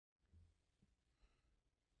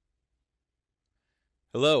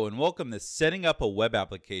Hello and welcome to Setting Up a Web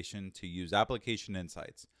Application to Use Application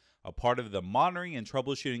Insights, a part of the Monitoring and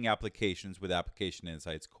Troubleshooting Applications with Application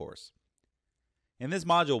Insights course. In this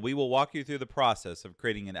module, we will walk you through the process of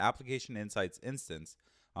creating an Application Insights instance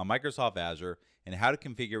on Microsoft Azure and how to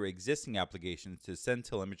configure existing applications to send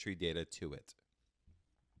telemetry data to it.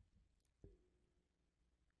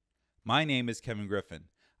 My name is Kevin Griffin.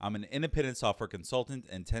 I'm an independent software consultant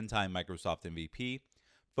and 10-time Microsoft MVP,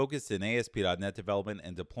 focused in ASP.NET development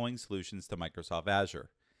and deploying solutions to Microsoft Azure.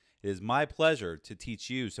 It is my pleasure to teach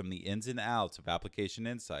you some of the ins and outs of Application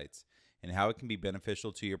Insights and how it can be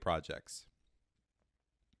beneficial to your projects.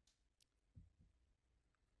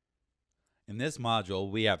 In this module,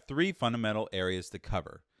 we have three fundamental areas to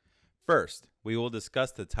cover. First, we will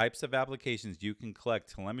discuss the types of applications you can collect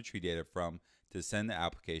telemetry data from to send the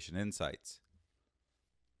Application Insights.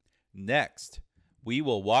 Next, we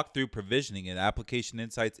will walk through provisioning an Application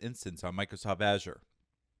Insights instance on Microsoft Azure.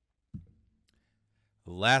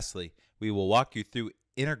 Lastly, we will walk you through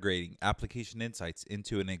integrating Application Insights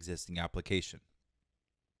into an existing application.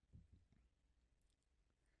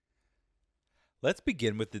 Let's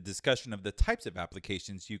begin with the discussion of the types of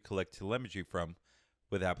applications you collect telemetry from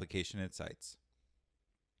with Application Insights.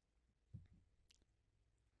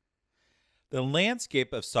 The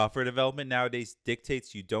landscape of software development nowadays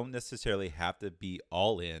dictates you don't necessarily have to be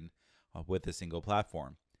all in with a single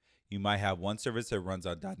platform. You might have one service that runs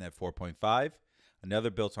on .NET 4.5, another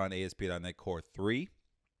built on ASP.NET Core 3,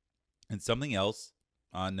 and something else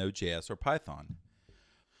on Node.js or Python.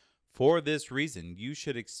 For this reason, you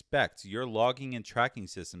should expect your logging and tracking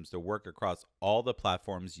systems to work across all the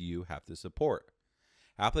platforms you have to support.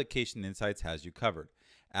 Application Insights has you covered.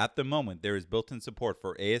 At the moment, there is built-in support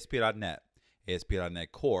for ASP.NET,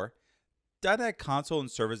 ASP.NET Core, .NET Console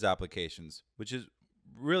and Service applications, which is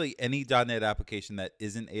really any .NET application that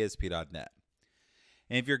isn't ASP.NET.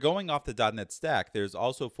 And if you're going off the .NET stack, there's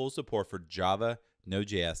also full support for Java,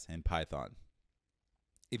 Node.js, and Python.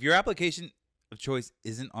 If your application of choice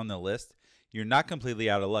isn't on the list, you're not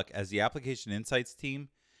completely out of luck, as the Application Insights team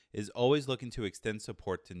is always looking to extend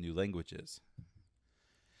support to new languages.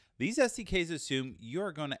 These SDKs assume you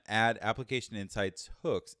are going to add Application Insights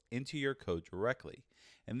hooks into your code directly,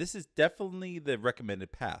 and this is definitely the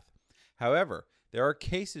recommended path. However, there are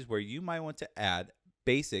cases where you might want to add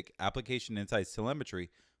basic Application Insights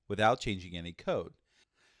telemetry without changing any code.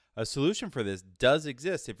 A solution for this does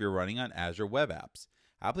exist if you're running on Azure Web Apps.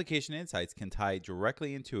 Application Insights can tie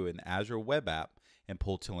directly into an Azure Web App and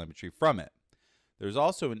pull telemetry from it. There's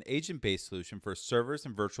also an agent-based solution for servers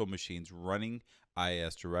and virtual machines running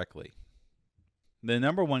IIS directly. The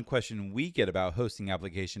number one question we get about hosting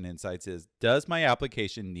Application Insights is, does my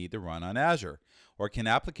application need to run on Azure? Or can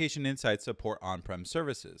Application Insights support on-prem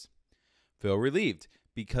services? Feel relieved,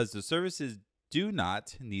 because the services do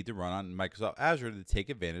not need to run on Microsoft Azure to take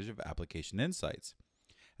advantage of Application Insights.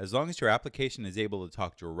 As long as your application is able to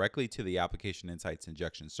talk directly to the Application Insights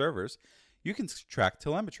injection servers, you can track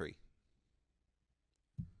telemetry.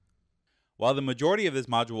 While the majority of this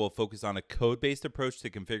module will focus on a code-based approach to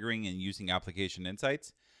configuring and using Application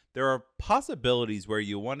Insights, there are possibilities where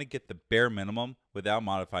you want to get the bare minimum without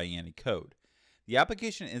modifying any code. The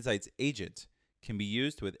Application Insights agent can be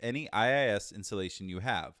used with any IIS installation you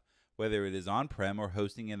have, whether it is on-prem or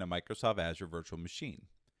hosting in a Microsoft Azure virtual machine.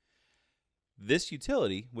 This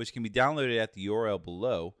utility, which can be downloaded at the URL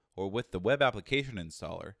below or with the web application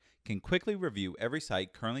installer, can quickly review every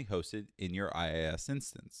site currently hosted in your IIS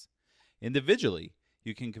instance. Individually,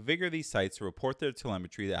 you can configure these sites to report their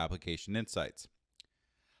telemetry to Application Insights.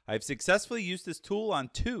 I've successfully used this tool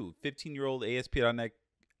on two 15-year-old ASP.NET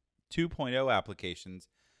 2.0 applications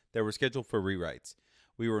that were scheduled for rewrites.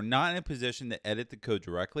 We were not in a position to edit the code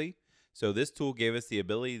directly, so this tool gave us the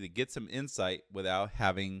ability to get some insight without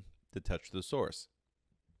having to touch the source.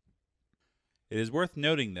 It is worth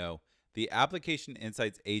noting, though, the Application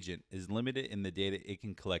Insights agent is limited in the data it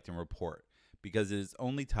can collect and report, because it is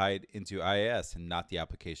only tied into IIS and not the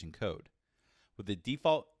application code. With the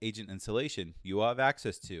default agent installation, you will have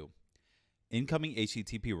access to incoming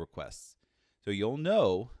HTTP requests, so you'll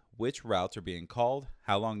know which routes are being called,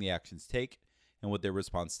 how long the actions take, and what their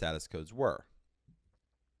response status codes were.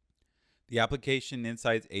 The Application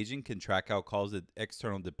Insights agent can track out calls to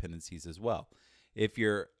external dependencies as well. If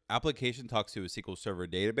your application talks to a SQL Server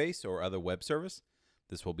database or other web service,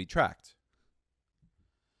 this will be tracked.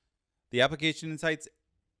 The Application Insights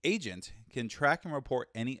agent can track and report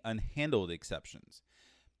any unhandled exceptions.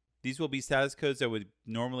 These will be status codes that would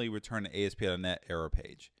normally return an ASP.NET error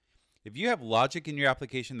page. If you have logic in your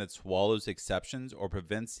application that swallows exceptions or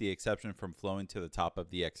prevents the exception from flowing to the top of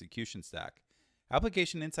the execution stack,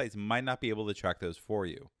 Application Insights might not be able to track those for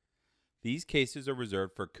you. These cases are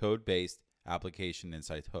reserved for code-based Application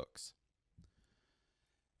Insights hooks.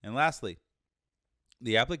 And lastly,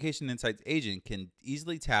 the Application Insights agent can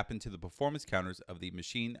easily tap into the performance counters of the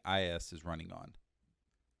machine IIS is running on.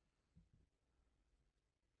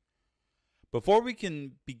 Before we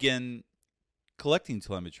can begin collecting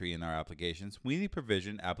telemetry in our applications, we need to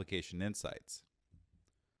provision Application Insights.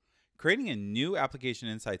 Creating a new Application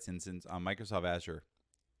Insights instance on Microsoft Azure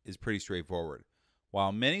is pretty straightforward.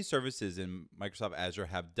 While many services in Microsoft Azure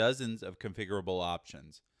have dozens of configurable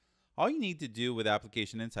options, all you need to do with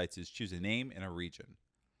Application Insights is choose a name and a region.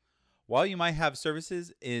 While you might have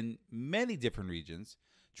services in many different regions,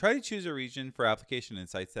 try to choose a region for Application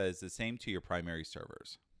Insights that is the same to your primary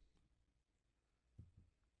servers.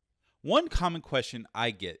 One common question I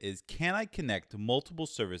get is, can I connect multiple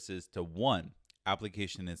services to one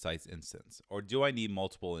Application Insights instance, or do I need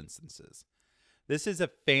multiple instances? This is a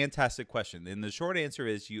fantastic question, and the short answer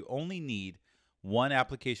is you only need one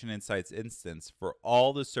Application Insights instance for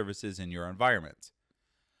all the services in your environment.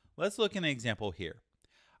 Let's look at an example here.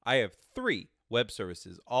 I have 3 web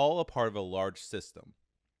services, all a part of a large system.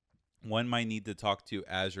 One might need to talk to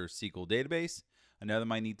Azure SQL Database, another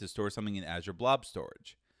might need to store something in Azure Blob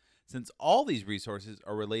Storage. Since all these resources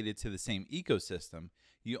are related to the same ecosystem,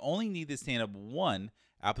 you only need to stand up one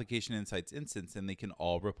Application Insights instance and they can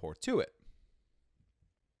all report to it.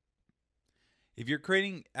 If you're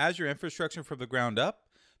creating Azure infrastructure from the ground up,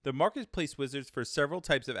 the marketplace wizards for several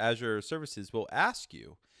types of Azure services will ask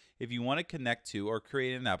you if you want to connect to or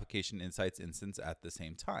create an Application Insights instance at the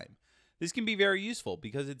same time. This can be very useful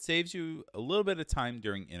because it saves you a little bit of time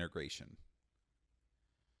during integration.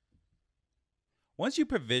 Once you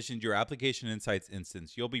provisioned your Application Insights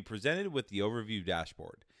instance, you'll be presented with the overview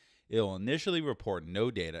dashboard. It'll initially report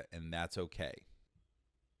no data, and that's okay.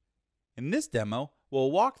 In this demo,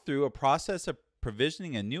 we'll walk through a process of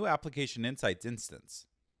provisioning a new Application Insights instance.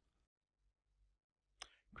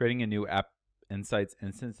 Creating a new App Insights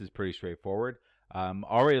instance is pretty straightforward. I'm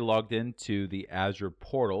already logged into the Azure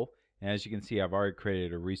portal, and as you can see, I've already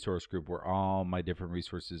created a resource group where all my different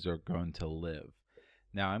resources are going to live.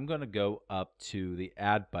 Now I'm going to go up to the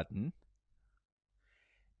Add button,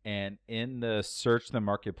 and in the Search the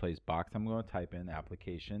Marketplace box, I'm going to type in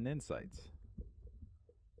Application Insights.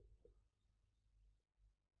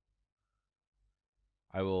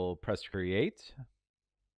 I will press Create.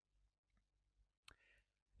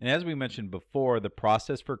 And as we mentioned before, the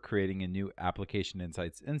process for creating a new Application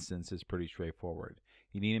Insights instance is pretty straightforward.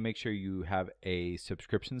 You need to make sure you have a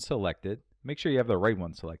subscription selected. Make sure you have the right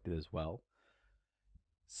one selected as well.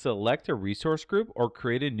 Select a resource group or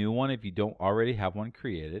create a new one if you don't already have one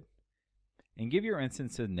created. And give your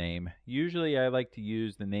instance a name. Usually I like to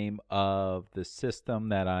use the name of the system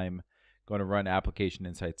that I'm going to run Application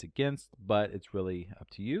Insights against, but it's really up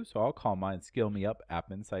to you. So I'll call mine Scale Me Up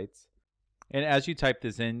App Insights. And as you type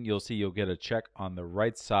this in, you'll see you'll get a check on the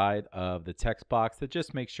right side of the text box that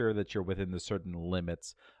just makes sure that you're within the certain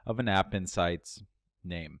limits of an App Insights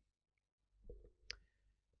name.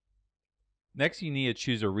 Next, you need to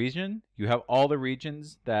choose a region. You have all the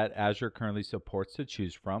regions that Azure currently supports to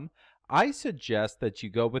choose from. I suggest that you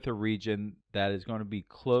go with a region that is going to be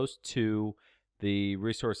close to the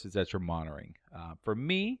resources that you're monitoring. For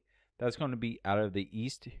me, that's going to be out of the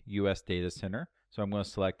East US data center. So I'm going to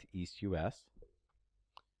select East US.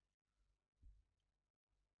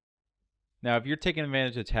 Now, if you're taking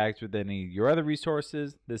advantage of tags with any of your other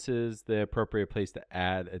resources, this is the appropriate place to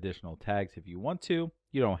add additional tags if you want to.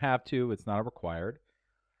 You don't have to, it's not required.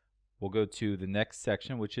 We'll go to the next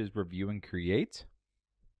section, which is Review and Create.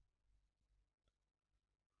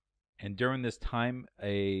 And during this time,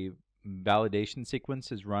 a validation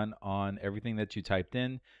sequence is run on everything that you typed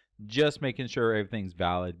in, just making sure everything's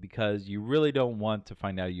valid, because you really don't want to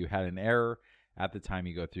find out you had an error at the time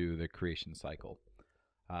you go through the creation cycle.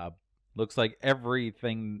 Looks like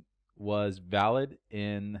everything was valid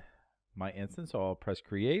in my instance, so I'll press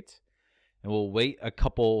Create, and we'll wait a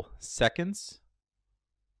couple seconds.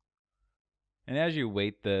 And as you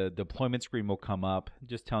wait, the deployment screen will come up,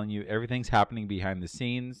 just telling you everything's happening behind the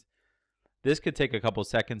scenes. This could take a couple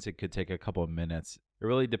seconds, it could take a couple of minutes. It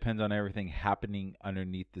really depends on everything happening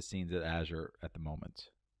underneath the scenes at Azure at the moment.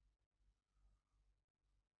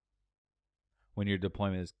 When your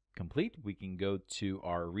deployment is complete, we can go to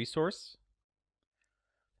our resource,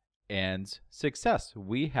 and success.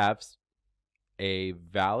 We have a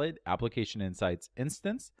valid Application Insights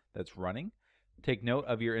instance that's running. Take note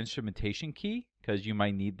of your instrumentation key, because you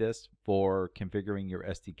might need this for configuring your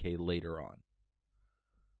SDK later on.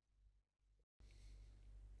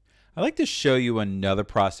 I'd like to show you another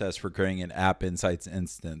process for creating an App Insights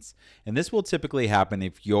instance. And this will typically happen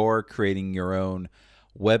if you're creating your own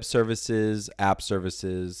web services, app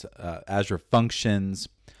services, Azure functions,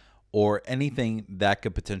 or anything that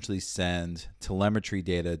could potentially send telemetry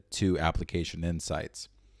data to Application Insights.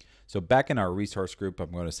 So back in our resource group,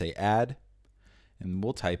 I'm going to say add, and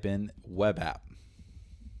we'll type in web app.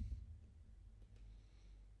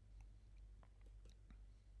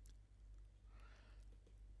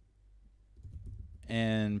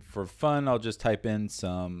 And for fun, I'll just type in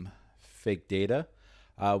some fake data.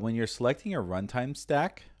 When you're selecting a runtime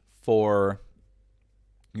stack for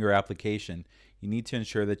your application, you need to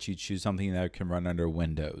ensure that you choose something that can run under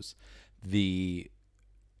Windows. The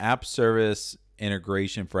app service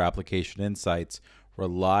integration for Application Insights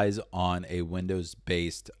relies on a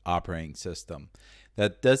Windows-based operating system.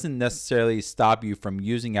 That doesn't necessarily stop you from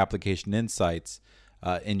using Application Insights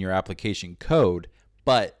in your application code,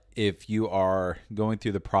 but if you are going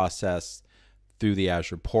through the process through the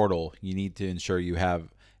Azure portal, you need to ensure you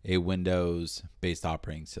have a Windows-based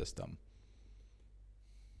operating system.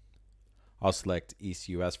 I'll select East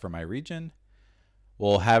US for my region.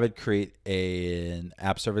 We'll have it create an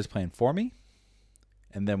app service plan for me,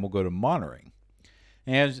 and then we'll go to monitoring.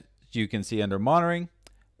 And as you can see under monitoring,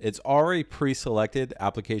 it's already pre-selected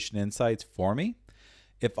Application Insights for me.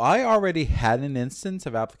 If I already had an instance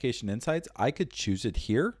of Application Insights, I could choose it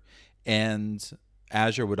here and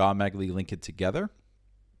Azure would automatically link it together.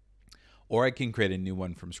 Or I can create a new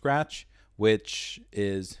one from scratch, which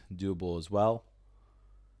is doable as well.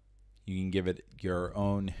 You can give it your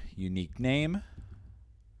own unique name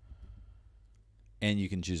and you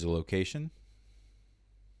can choose a location.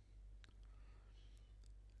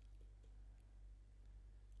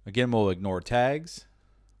 Again, we'll ignore tags.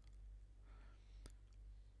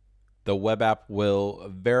 The web app will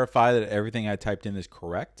verify that everything I typed in is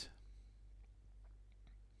correct.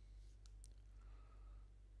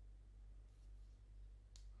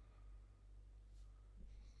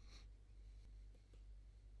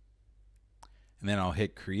 And then I'll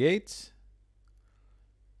hit create.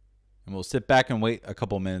 And we'll sit back and wait a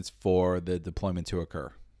couple minutes for the deployment to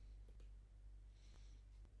occur.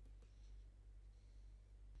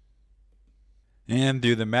 And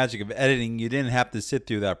through the magic of editing, you didn't have to sit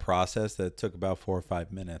through that process that took about 4 or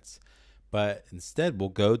 5 minutes. But instead, we'll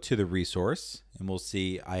go to the resource and we'll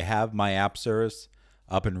see I have my app service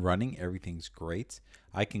up and running. Everything's great.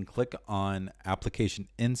 I can click on Application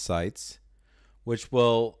Insights, which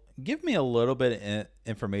will give me a little bit of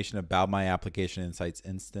information about my Application Insights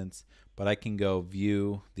instance, but I can go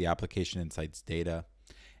view the Application Insights data,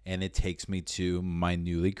 and it takes me to my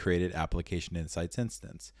newly created Application Insights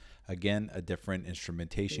instance. Again, a different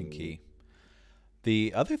instrumentation key.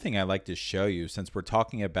 The other thing I'd like to show you, since we're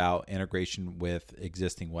talking about integration with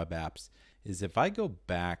existing web apps, is if I go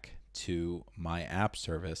back to my app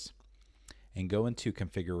service and go into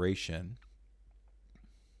configuration,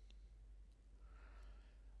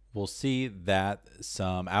 we'll see that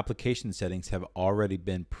some application settings have already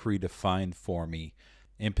been predefined for me.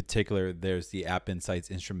 In particular, there's the App Insights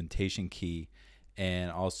instrumentation key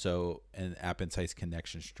and also an App Insights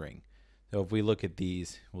connection string. So if we look at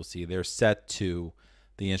these, we'll see they're set to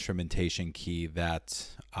the instrumentation key that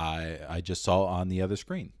I just saw on the other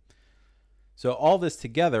screen. So all this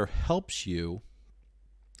together helps you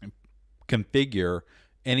configure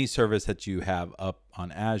any service that you have up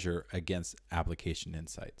on Azure against Application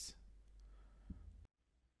Insights.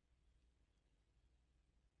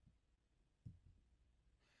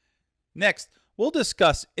 Next, we'll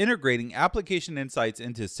discuss integrating Application Insights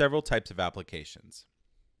into several types of applications.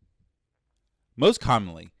 Most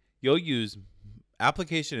commonly, you'll use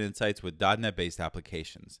Application Insights with .NET-based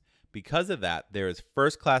applications. Because of that, there is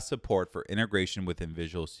first-class support for integration within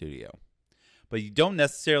Visual Studio. But you don't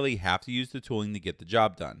necessarily have to use the tooling to get the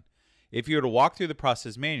job done. If you were to walk through the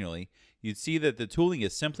process manually, you'd see that the tooling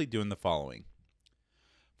is simply doing the following.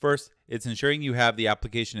 First, it's ensuring you have the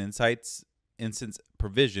Application Insights instance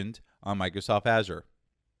provisioned on Microsoft Azure.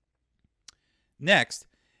 Next,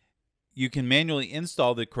 you can manually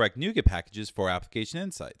install the correct NuGet packages for Application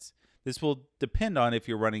Insights. This will depend on if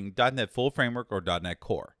you're running .NET Full Framework or .NET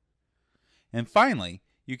Core. And finally,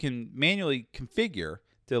 you can manually configure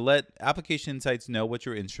to let Application Insights know what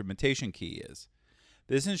your instrumentation key is.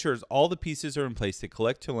 This ensures all the pieces are in place to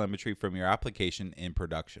collect telemetry from your application in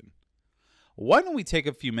production. Why don't we take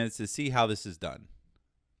a few minutes to see how this is done?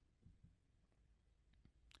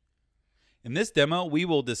 In this demo, we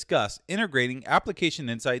will discuss integrating Application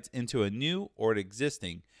Insights into a new or an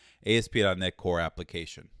existing ASP.NET Core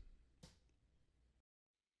application.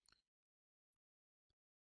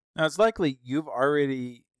 Now, it's likely you've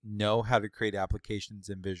already know how to create applications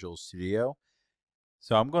in Visual Studio.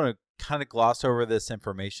 So I'm going to kind of gloss over this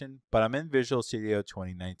information, but I'm in Visual Studio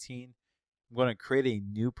 2019. I'm going to create a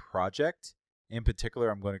new project. In particular,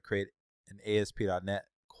 I'm going to create an ASP.NET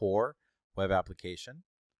Core web application.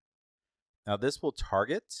 Now this will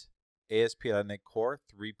target ASP.NET Core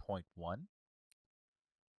 3.1.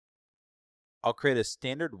 I'll create a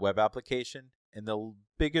standard web application, and the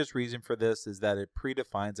biggest reason for this is that it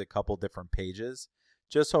predefines a couple different pages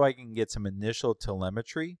just so I can get some initial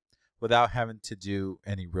telemetry without having to do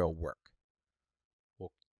any real work.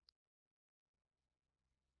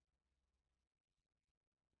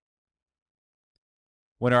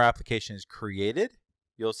 When our application is created,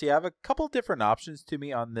 you'll see I have a couple different options to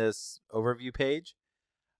me on this overview page.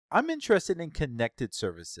 I'm interested in connected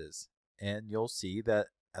services, and you'll see that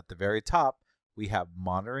at the very top, we have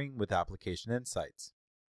monitoring with application insights.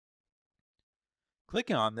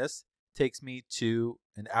 Clicking on this takes me to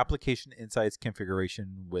an application insights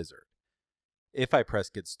configuration wizard. If I press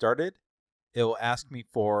get started, it will ask me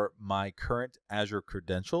for my current Azure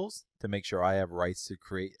credentials to make sure I have rights to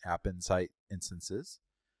create App Insight instances.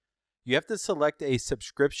 You have to select a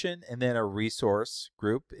subscription and then a resource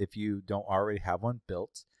group if you don't already have one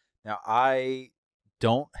built. Now, I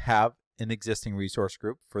don't have an existing resource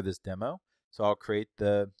group for this demo, so I'll create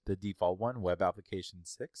the default one, Web Application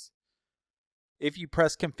 6. If you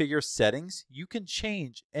press Configure Settings, you can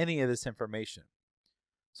change any of this information.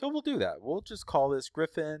 So we'll do that. We'll just call this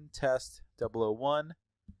Griffin Test 001.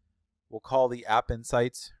 We'll call the App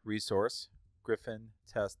Insights resource Griffin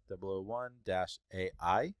Test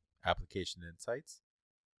 001-AI, Application Insights.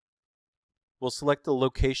 We'll select the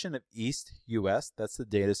location of East US, that's the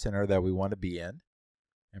data center that we want to be in,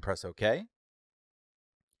 and press OK.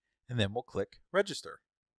 And then we'll click Register.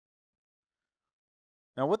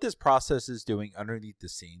 Now what this process is doing underneath the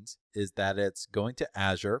scenes is that it's going to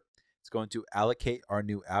Azure, it's going to allocate our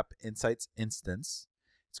new App Insights instance,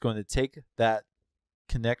 it's going to take that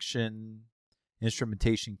connection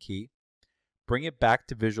instrumentation key, bring it back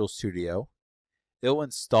to Visual Studio. It will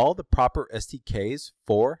install the proper SDKs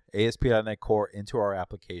for ASP.NET Core into our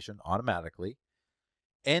application automatically,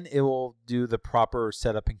 and it will do the proper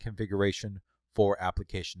setup and configuration for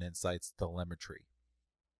Application Insights telemetry.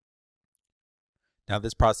 Now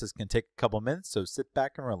this process can take a couple minutes, so sit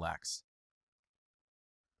back and relax.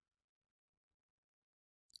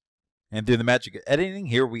 And through the magic of editing,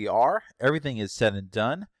 here we are. Everything is said and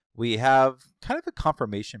done. We have kind of a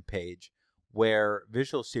confirmation page where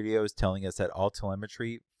Visual Studio is telling us that all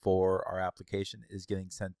telemetry for our application is getting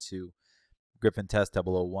sent to Griffin Test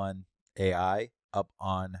 001 AI up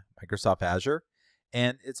on Microsoft Azure.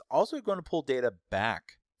 And it's also going to pull data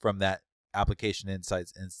back from that Application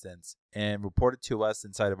Insights instance and report it to us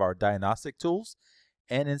inside of our diagnostic tools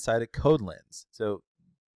and inside of CodeLens. So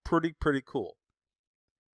pretty cool.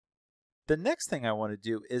 The next thing I want to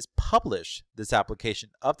do is publish this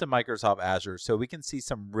application up to Microsoft Azure so we can see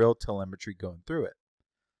some real telemetry going through it.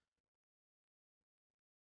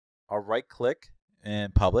 I'll right click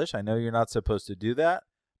and publish. I know you're not supposed to do that,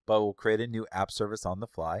 but we'll create a new app service on the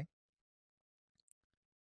fly.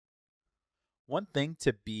 One thing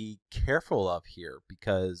to be careful of here,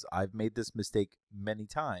 because I've made this mistake many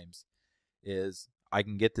times, is I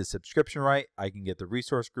can get the subscription right, I can get the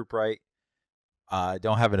resource group right. I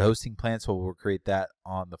don't have a hosting plan, so we'll create that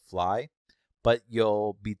on the fly. But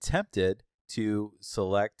you'll be tempted to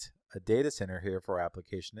select a data center here for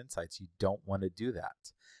Application Insights. You don't want to do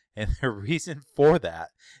that. And the reason for that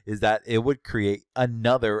is that it would create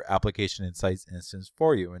another Application Insights instance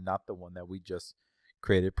for you and not the one that we just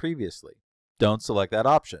created previously. Don't select that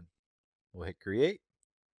option. We'll hit Create.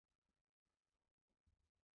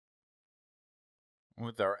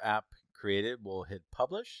 With our app created, we'll hit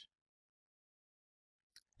Publish.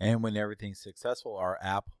 And when everything's successful, our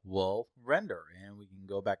app will render and we can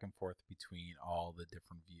go back and forth between all the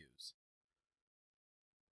different views.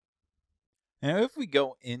 Now, if we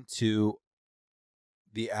go into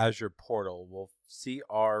the Azure portal, we'll see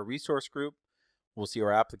our resource group, we'll see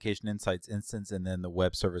our Application Insights instance, and then the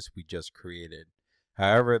web service we just created.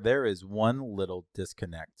 However, there is one little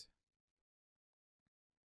disconnect.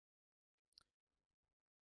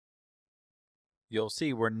 You'll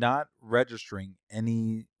see we're not registering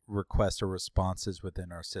any requests or responses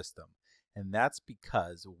within our system. And that's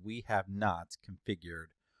because we have not configured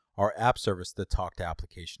our app service to talk to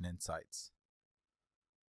Application Insights.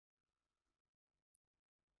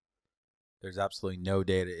 There's absolutely no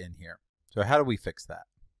data in here. So how do we fix that?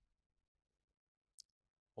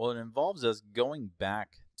 Well, it involves us going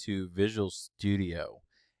back to Visual Studio,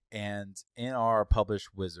 and in our Publish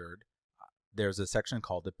wizard, there's a section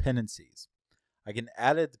called Dependencies. I can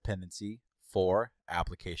add a dependency for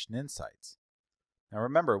application insights. Now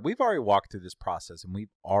remember, we've already walked through this process and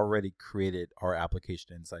we've already created our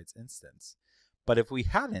application insights instance. But if we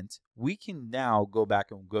hadn't, we can now go back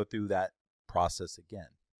and go through that process again.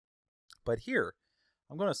 But here,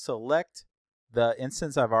 I'm going to select the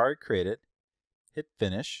instance I've already created, hit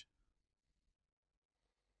finish,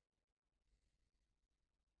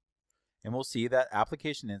 and we'll see that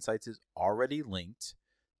application insights is already linked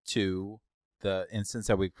to the instance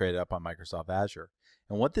that we created up on Microsoft Azure.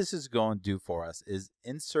 And what this is going to do for us is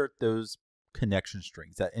insert those connection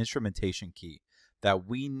strings, that instrumentation key that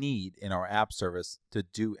we need in our app service to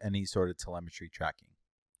do any sort of telemetry tracking.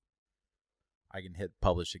 I can hit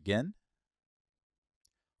publish again.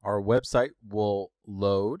 Our website will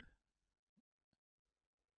load.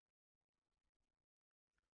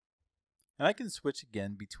 And I can switch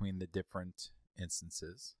again between the different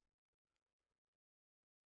instances.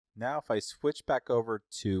 Now if I switch back over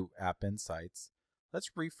to App Insights,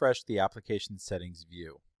 let's refresh the application settings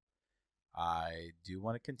view. I do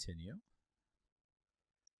want to continue.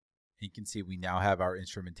 You can see we now have our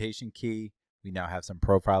instrumentation key. We now have some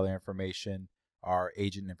profiler information, our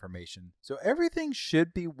agent information. So everything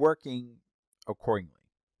should be working accordingly.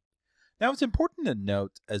 Now it's important to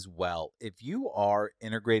note as well, if you are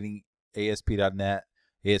integrating ASP.NET,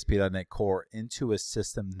 ASP.NET Core into a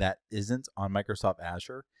system that isn't on Microsoft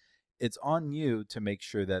Azure, it's on you to make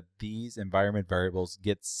sure that these environment variables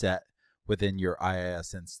get set within your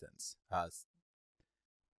IIS instance.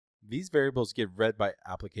 These variables get read by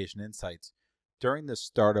Application Insights during the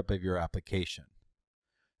startup of your application.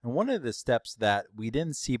 And one of the steps that we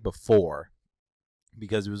didn't see before,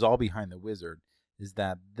 because it was all behind the wizard, is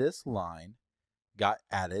that this line got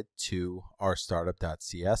added to our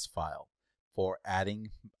startup.cs file for adding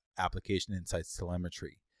Application Insights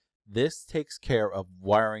telemetry. This takes care of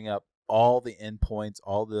wiring up all the endpoints,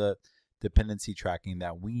 all the dependency tracking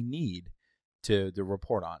that we need to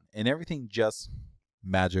report on, and everything just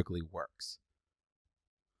magically works.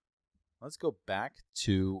 Let's go back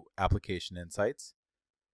to Application Insights,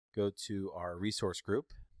 go to our resource group,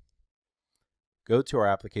 go to our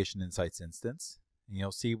Application Insights instance, and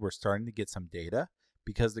you'll see we're starting to get some data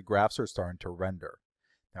because the graphs are starting to render.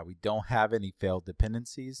 Now we don't have any failed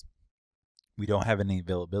dependencies. We don't have any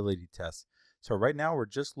availability tests. So right now we're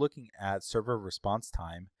just looking at server response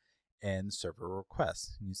time and server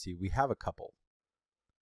requests. You see we have a couple.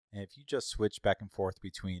 And if you just switch back and forth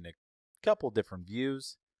between a couple different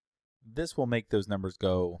views, this will make those numbers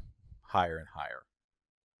go higher and higher.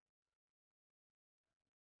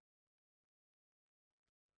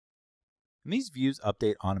 And these views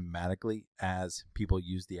update automatically as people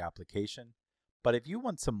use the application. But if you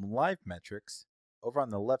want some live metrics, over on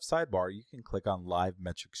the left sidebar, you can click on Live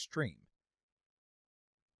Metric Stream.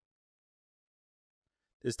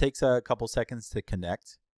 This takes a couple seconds to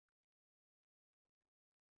connect.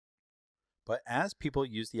 But as people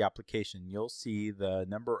use the application, you'll see the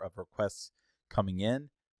number of requests coming in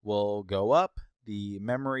will go up, the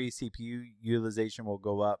memory CPU utilization will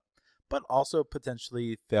go up, but also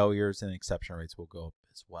potentially failures and exception rates will go up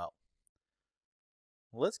as well.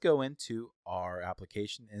 Let's go into our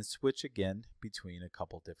application and switch again between a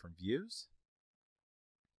couple different views.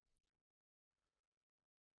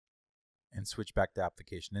 And switch back to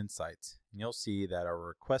Application Insights. And you'll see that our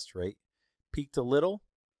request rate peaked a little.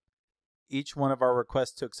 Each one of our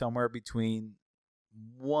requests took somewhere between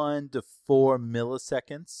 1 to 4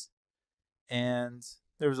 milliseconds. And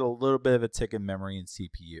there was a little bit of a tick in memory and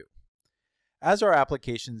CPU. As our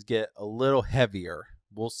applications get a little heavier,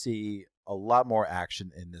 we'll see a lot more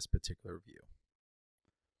action in this particular view.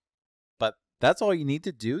 But that's all you need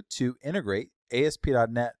to do to integrate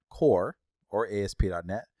ASP.NET Core or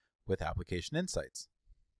ASP.NET with Application Insights.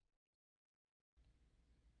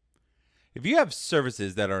 If you have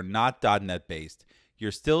services that are not .NET based,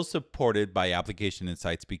 you're still supported by Application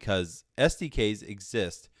Insights because SDKs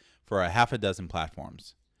exist for a half a dozen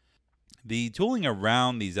platforms. The tooling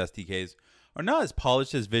around these SDKs are not as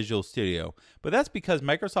polished as Visual Studio, but that's because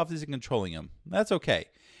Microsoft isn't controlling them. That's okay.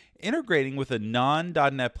 Integrating with a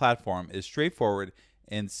non-.NET platform is straightforward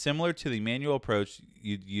and similar to the manual approach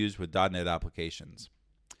you'd use with .NET applications.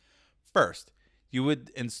 First, you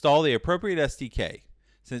would install the appropriate SDK.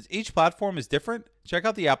 Since each platform is different, check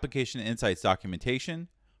out the Application Insights documentation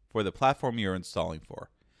for the platform you're installing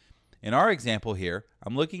for. In our example here,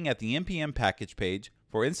 I'm looking at the npm package page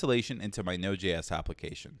for installation into my Node.js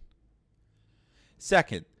application.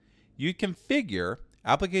 Second, you configure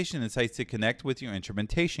Application Insights to connect with your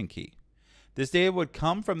instrumentation key. This data would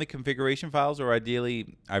come from the configuration files or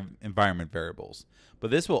ideally environment variables,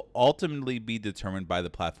 but this will ultimately be determined by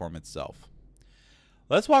the platform itself.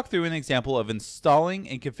 Let's walk through an example of installing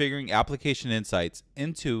and configuring application insights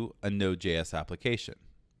into a Node.js application.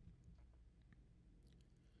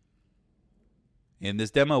 In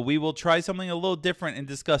this demo, we will try something a little different and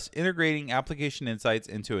discuss integrating application insights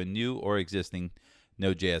into a new or existing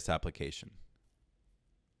Node.js application.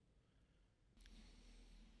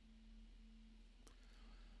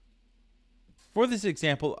 For this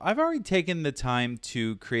example, I've already taken the time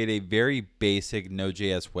to create a very basic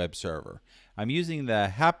Node.js web server. I'm using the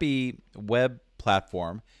Happy web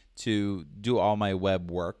platform to do all my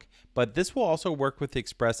web work, but this will also work with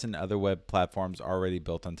Express and other web platforms already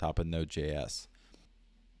built on top of Node.js.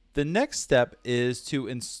 The next step is to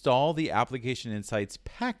install the Application Insights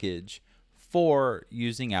package for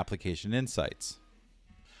using Application Insights.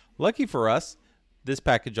 Lucky for us, this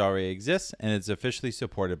package already exists and is officially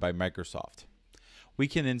supported by Microsoft. We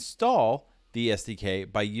can install the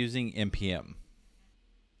SDK by using npm.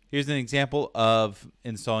 Here's an example of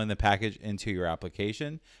installing the package into your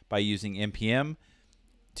application by using npm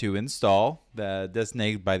to install,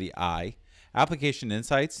 designated by the I. Application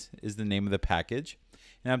Insights is the name of the package,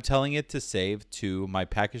 and I'm telling it to save to my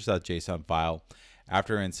package.json file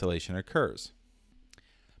after installation occurs.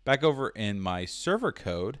 Back over in my server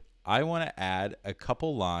code, I want to add a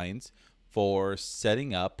couple lines for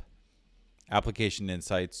setting up Application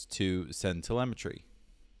Insights to send telemetry.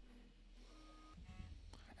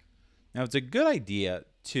 Now, it's a good idea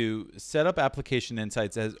to set up Application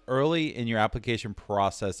Insights as early in your application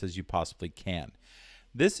process as you possibly can.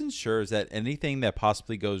 This ensures that anything that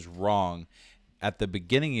possibly goes wrong at the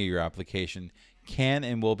beginning of your application can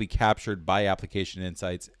and will be captured by Application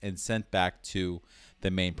Insights and sent back to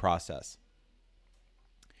the main process.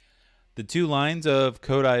 The two lines of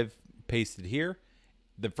code I've pasted here,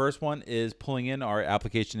 the first one is pulling in our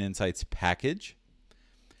Application Insights package.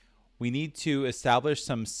 We need to establish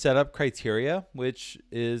some setup criteria, which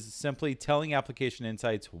is simply telling Application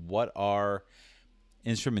Insights what our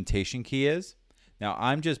instrumentation key is. Now,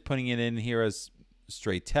 I'm just putting it in here as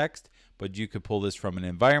straight text, but you could pull this from an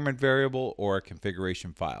environment variable or a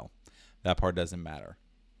configuration file. That part doesn't matter.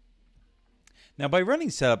 Now, by running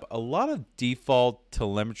setup, a lot of default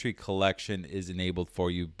telemetry collection is enabled for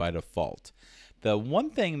you by default. The one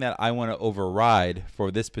thing that I want to override for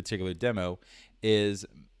this particular demo is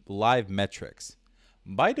live metrics.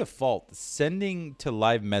 By default, sending to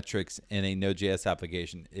live metrics in a Node.js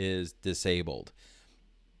application is disabled.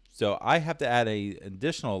 So I have to add an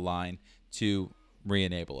additional line to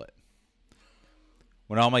re-enable it.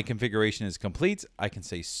 When all my configuration is complete, I can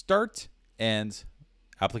say start, and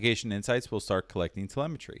Application Insights will start collecting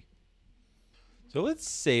telemetry. So let's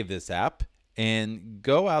save this app and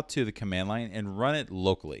go out to the command line and run it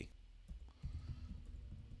locally.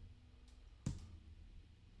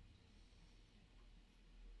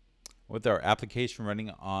 With our application running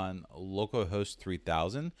on localhost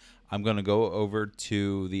 3000, I'm going to go over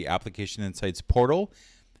to the Application Insights portal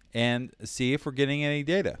and see if we're getting any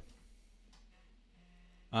data.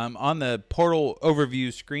 I'm on the portal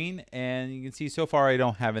overview screen, and you can see so far I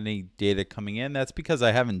don't have any data coming in. That's because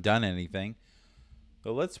I haven't done anything.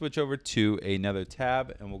 So let's switch over to another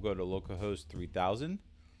tab, and we'll go to localhost 3000,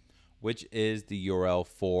 which is the URL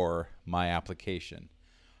for my application.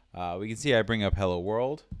 We can see I bring up Hello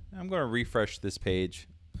World. I'm going to refresh this page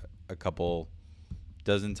a couple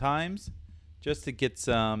dozen times just to get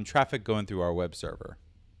some traffic going through our web server.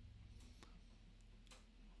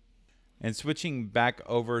 And switching back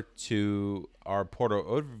over to our portal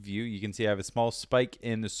overview, you can see I have a small spike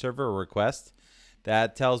in the server request.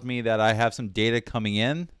 That tells me that I have some data coming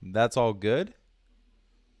in. That's all good.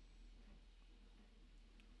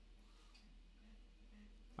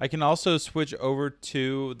 I can also switch over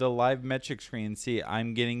to the live metric screen and see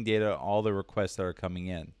I'm getting data, all the requests that are coming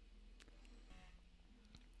in.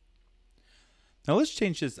 Now let's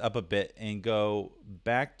change this up a bit and go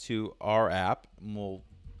back to our app. And we'll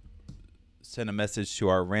send a message to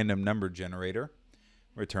our random number generator.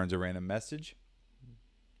 Returns a random message.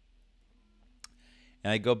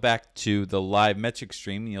 And I go back to the live metric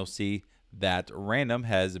stream, and you'll see that random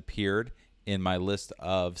has appeared in my list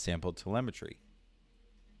of sample telemetry.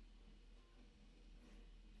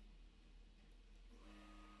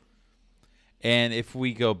 And if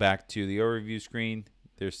we go back to the overview screen,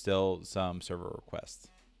 there's still some server requests.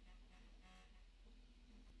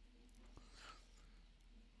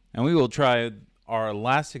 And we will try our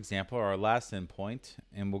last example, our last endpoint,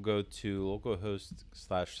 and we'll go to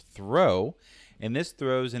localhost/throw. And this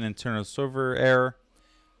throws an internal server error.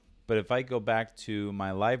 But if I go back to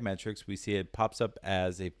my live metrics, we see it pops up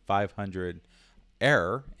as a 500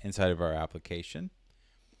 error inside of our application.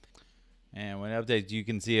 And when it updates, you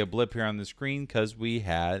can see a blip here on the screen because we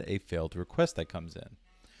had a failed request that comes in.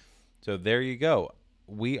 So there you go.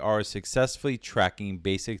 We are successfully tracking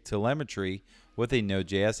basic telemetry with a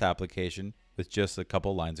Node.js application with just a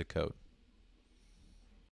couple lines of code.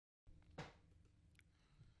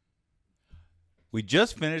 We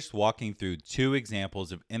just finished walking through 2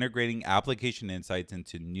 examples of integrating application insights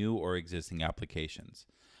into new or existing applications.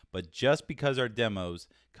 But just because our demos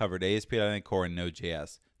covered ASP.NET Core and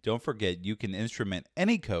Node.js, don't forget you can instrument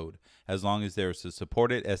any code as long as there is a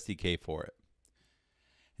supported SDK for it.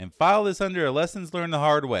 And file this under a lessons learned the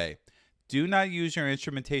hard way. Do not use your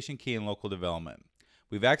instrumentation key in local development.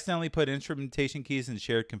 We've accidentally put instrumentation keys in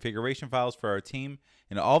shared configuration files for our team,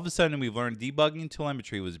 and all of a sudden we've learned debugging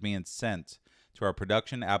telemetry was being sent to our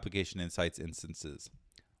production application insights instances.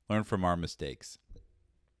 Learn from our mistakes.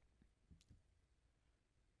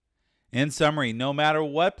 In summary, no matter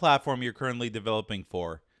what platform you're currently developing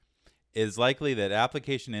for, it is likely that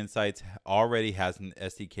Application Insights already has an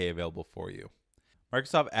SDK available for you.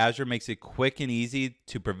 Microsoft Azure makes it quick and easy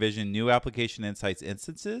to provision new Application Insights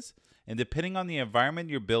instances, and depending on the environment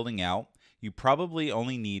you're building out, you probably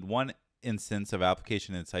only need one instance of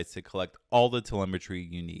Application Insights to collect all the telemetry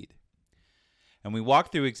you need. And we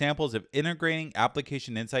walk through examples of integrating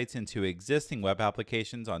Application Insights into existing web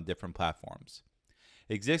applications on different platforms.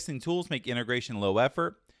 Existing tools make integration low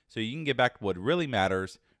effort, so you can get back to what really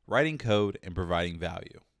matters, writing code and providing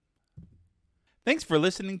value. Thanks for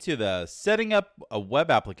listening to the Setting Up a Web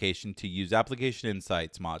Application to Use Application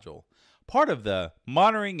Insights module, part of the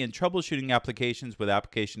Monitoring and Troubleshooting Applications with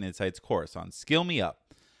Application Insights course on Skill Me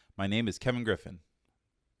Up. My name is Kevin Griffin.